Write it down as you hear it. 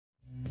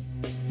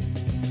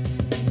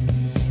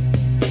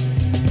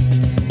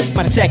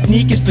My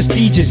technique is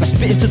prestigious. I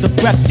spit into the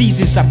breath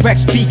seasons. I wreck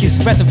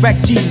speakers,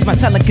 resurrect Jesus. My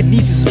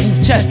telekinesis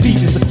move chess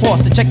pieces across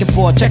the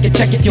checkerboard. Check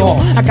it, y'all.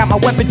 I got my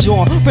weapon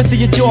drawn. Press to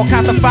your jaw,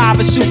 count to 5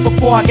 and shoot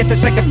before I get the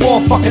second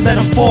fall. Fuck it, let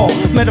them fall.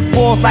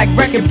 Metaphors like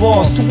wrecking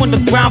balls. 2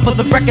 underground for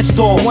the record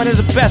store. One of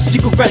the best, you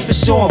can rest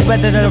assured.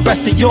 Better than the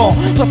rest of y'all.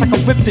 Plus I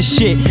can rip the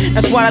shit.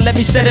 That's why they let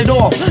me set it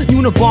off.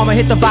 Unabomber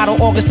hit the vital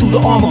organs through the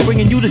armor,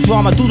 bringing you the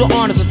drama, through the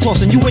honors, and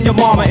tossing you and your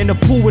mama in the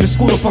pool with a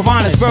school of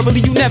piranhas. Verbally,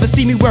 you never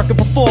see me working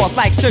before. It's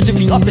like surgery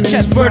up the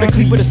chest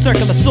vertically with a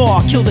circular saw.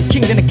 I kill the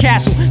king in the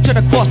castle, tread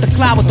across the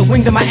cloud with the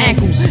wings of my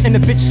ankles, and the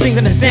bitch sings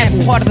an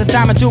example, hard as a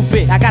diamond drill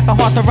bit. I got the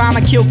heart to rhyme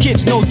and kill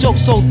kids, no joke,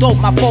 so dope.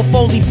 My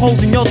fofo leave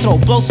holes in your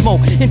throat, blow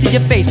smoke into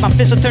your face. My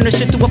fist will turn the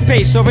shit to a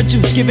paste or a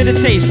juice, give it a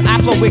taste.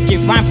 I flow wicked,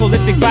 rhyme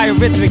prolific,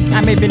 biorhythmic.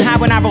 I may been high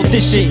when I wrote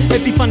this shit.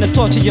 It'd be fun to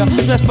torture ya,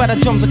 blessed by the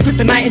drums of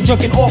kryptonite and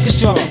drunken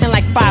orchestra, and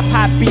like 5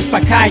 hot beats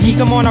by Kayi.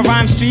 I'm on a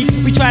rhyme streak.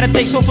 We try to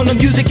take soul from the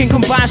music and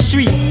combine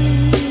street.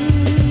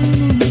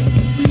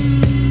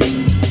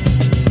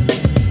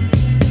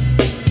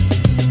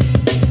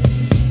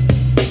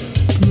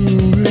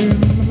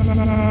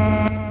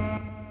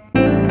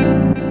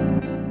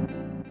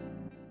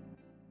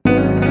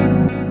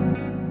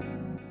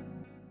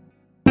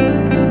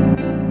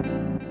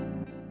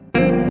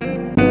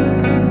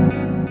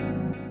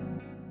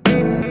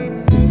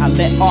 I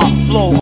let art flow.